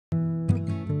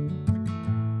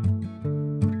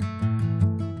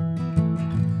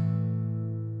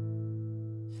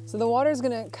So the water is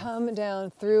going to come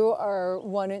down through our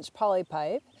 1-inch poly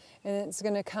pipe, and it's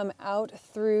going to come out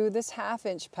through this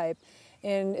 1/2-inch pipe,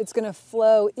 and it's going to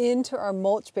flow into our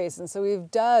mulch basin. So we've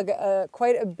dug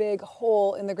quite a big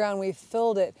hole in the ground. We've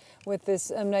filled it with this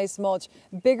nice mulch.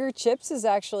 Bigger chips is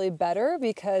actually better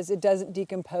because it doesn't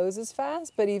decompose as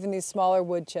fast, but even these smaller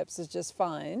wood chips is just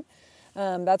fine.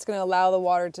 That's going to allow the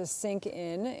water to sink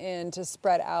in and to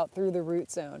spread out through the root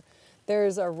zone.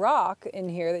 There's a rock in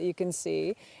here that you can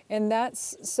see, and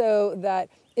that's so that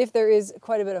if there is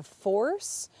quite a bit of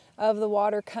force of the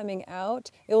water coming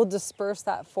out, it will disperse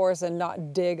that force and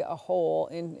not dig a hole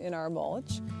in our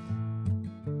mulch.